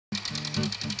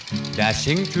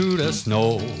dashing through the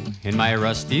snow in my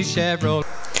rusty Chevrolet.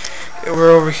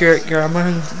 We're over here at Grandpa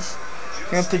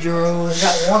Joe's. I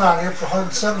got one on here for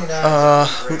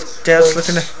 $179.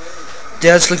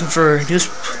 Dad's looking for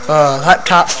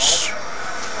laptops.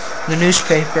 The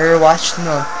newspaper, watching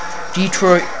the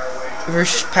Detroit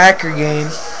versus Packer game.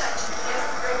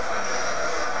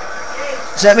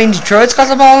 Does that mean Detroit's got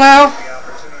the ball now?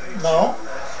 No.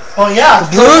 Oh yeah.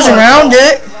 The Blues around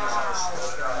it.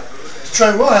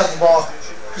 Detroit will have the ball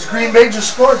because Green Bay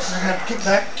just scored, so they're gonna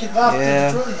have to kick off. Yeah.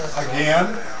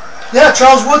 Again. Yeah,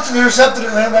 Charles Woodson intercepted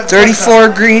it, ran back. 34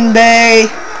 Green Bay,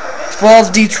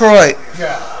 12 Detroit.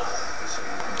 Yeah.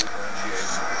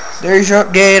 There's your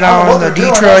update on the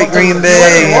Detroit Green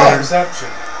Bay.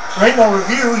 There ain't no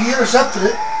review. He intercepted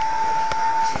it.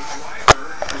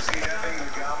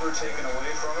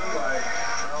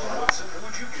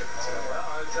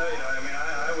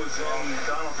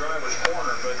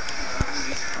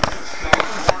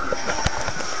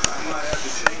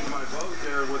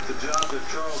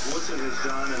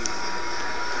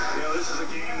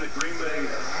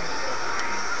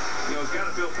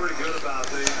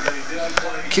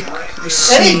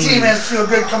 Any team has to feel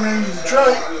good coming into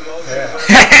Detroit.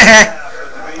 Yeah.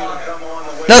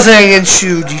 Nothing against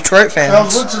you, Detroit fans.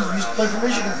 Charles Woodson used to play for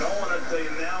Michigan.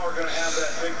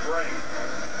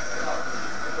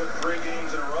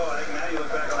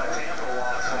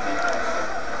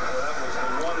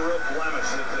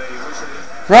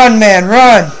 Run, man,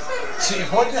 run! See,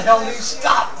 what the hell did he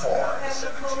stop for?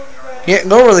 He didn't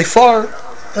go really far.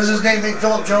 Does his name make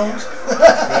Philip Jones?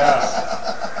 Yeah.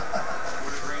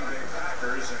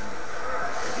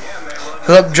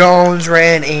 Philip Jones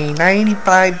ran a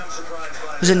 95.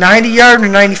 Was it 90-yard or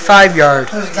 95-yard?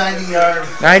 It was 90-yard.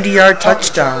 90-yard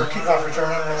touchdown. Kickoff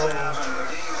return.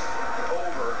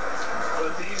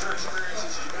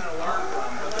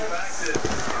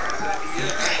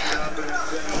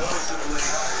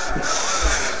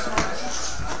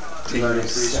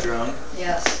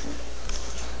 Yes.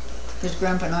 Because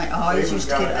Grandpa and I always used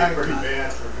to get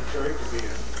arguments.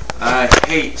 I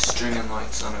hate stringing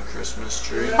lights on a Christmas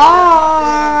tree.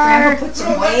 Grandpa puts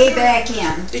them way back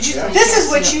in. Did you? This is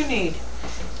what you need.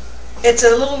 It's a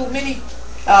little mini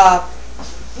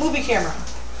movie camera.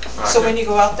 So when you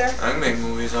go out there, I can make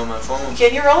movies on my phone.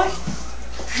 can you really?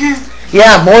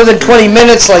 Yeah, more than 20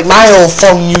 minutes like my old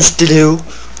phone used to do.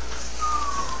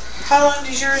 How long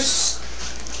does yours?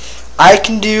 I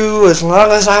can do as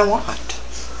long as I want.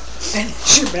 And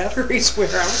your batteries wear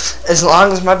out. As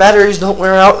long as my batteries don't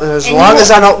wear out, and as long as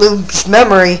I don't lose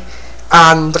memory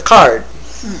on the card.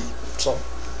 So.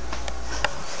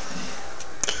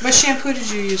 What shampoo did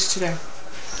you use today?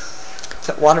 Is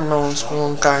that watermelon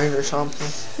spoon kind or something?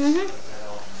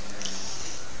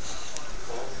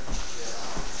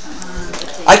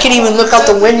 I can even look out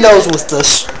the windows with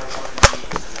this.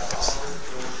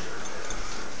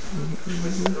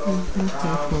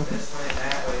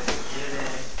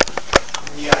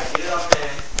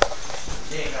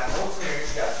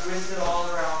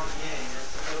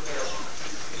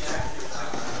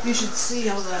 You should see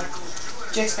all the.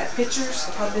 Jake's got pictures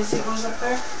of how busy it was up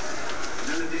there.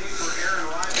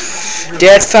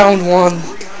 Dad found one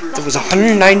that was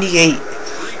 198.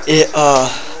 It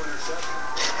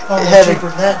had a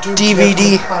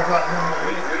DVD.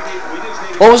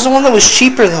 What was the one that was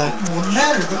cheaper though? It wouldn't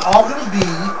matter. They're all going to be.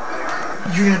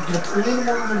 You're going to get up early in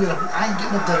the morning. I ain't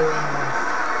getting up that early in the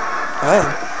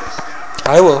morning.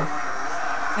 I will.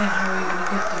 And how are you going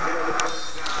to get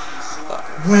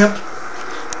there? Wimp.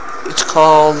 It's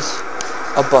called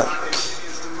a bike.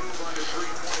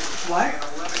 What?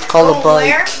 Called a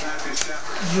bike.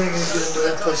 You ain't going to get into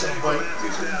that place on a bike.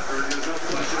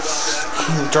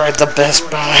 Drive the Best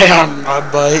Buy on my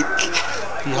bike.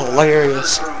 Be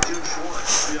hilarious.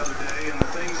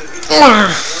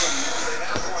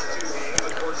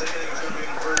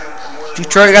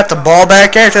 Detroit got the ball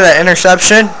back after that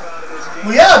interception.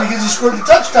 Well, yeah, because he scored the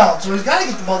touchdown, so he's got to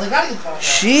get the ball. They got to get the ball.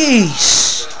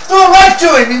 Jeez. Threw it right to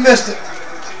him. He missed it.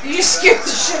 You just scared the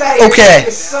shit out of Okay.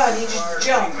 your son. He just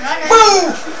jumped.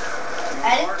 Boom!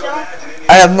 I didn't jump.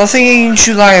 I have nothing against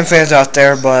you Lion fans out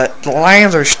there, but the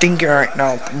Lions are stinking right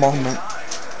now at the moment.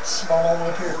 Small all the way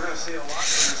up here.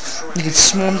 You can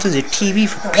smell them through the TV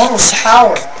for One was a pizza.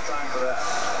 tower.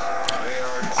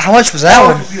 How much was that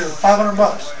Tower one? computer,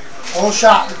 $500. Whole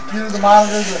shop. The computer, the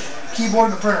monitor, the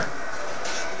keyboard, and the printer.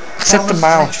 Except the It's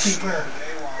mouse. an HP printer.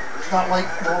 It's not like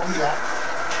what we got.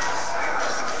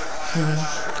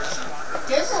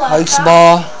 There's a Likes the laptop.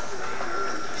 ball.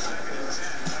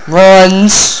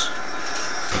 Runs.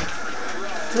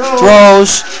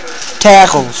 Throws.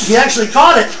 Tackles. He actually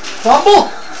caught it. Fumble.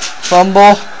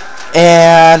 Fumble.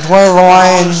 and one of the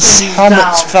lions' he's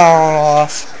helmets down. fell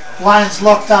off. Lions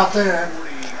lucked out there.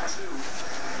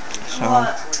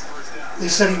 So, They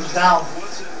said he was down.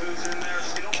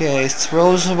 okay,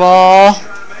 throws the ball,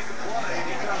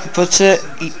 he puts it,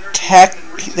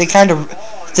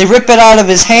 they rip it out of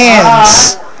his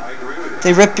hands.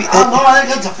 They rip it. Oh, no, I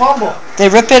think that's a fumble. They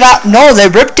rip it out. No, they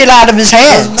ripped it out of his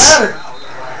Doesn't hands. matter.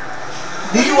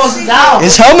 He wasn't down.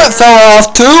 His helmet fell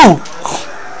off too.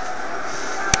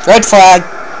 Red flag.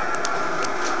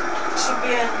 Should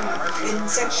be in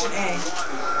section A.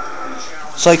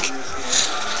 It's like,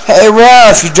 hey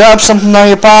ref, you dropped something out of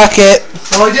your pocket.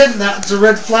 No, he didn't. That's a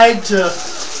red flag to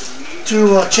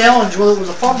challenge whether it was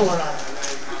a fumble or not.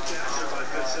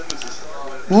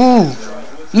 Ooh,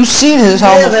 you seen his He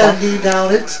may have helmet had fall. knee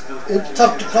down. It's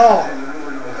tough to call.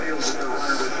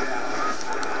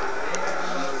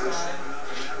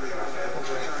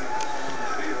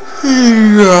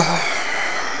 Yeah.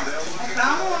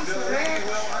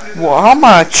 Well, how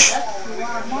much?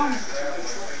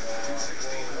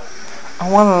 I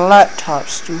want a laptop,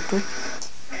 stupid.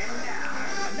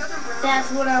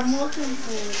 That's what I'm looking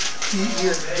for. You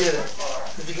get it.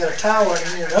 If you get a tower and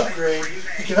you need an upgrade,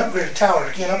 you can upgrade a tower.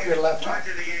 You can't upgrade a laptop.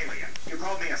 Roger the alien. You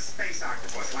called me a space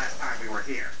octopus last time we were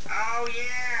here. Oh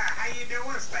yeah, how you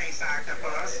doing, space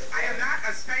octopus? I am not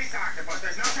a space octopus.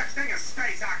 There's no such thing as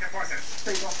space octopuses.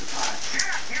 Space octopi. Shut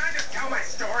up! Can't I just tell my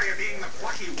story of being the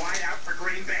plucky wideout for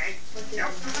Green Bay?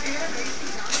 Nope.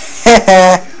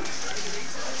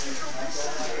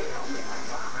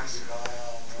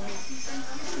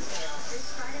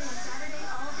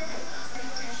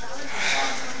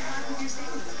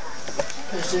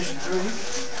 PlayStation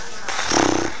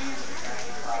 3.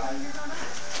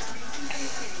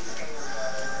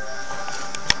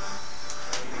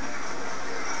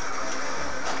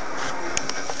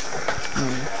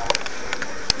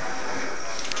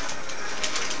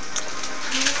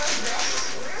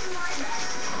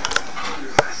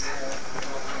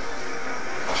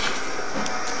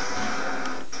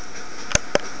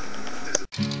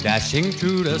 Dashing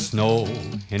through the snow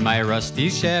in my rusty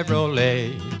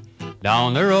Chevrolet.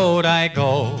 Down the road I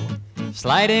go,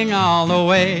 sliding all the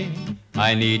way.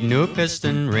 I need new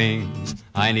piston rings,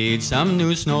 I need some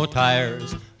new snow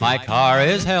tires. My car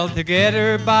is held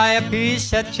together by a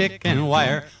piece of chicken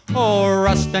wire. Oh,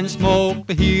 rust and smoke,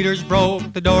 the heater's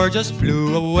broke, the door just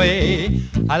flew away.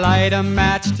 I light a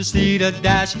match to see the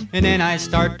dash, and then I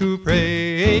start to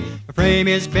pray. The frame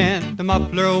is bent, the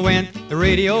muffler went, the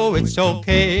radio, it's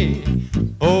okay.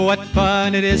 Oh, what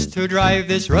fun it is to drive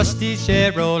this rusty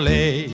Chevrolet.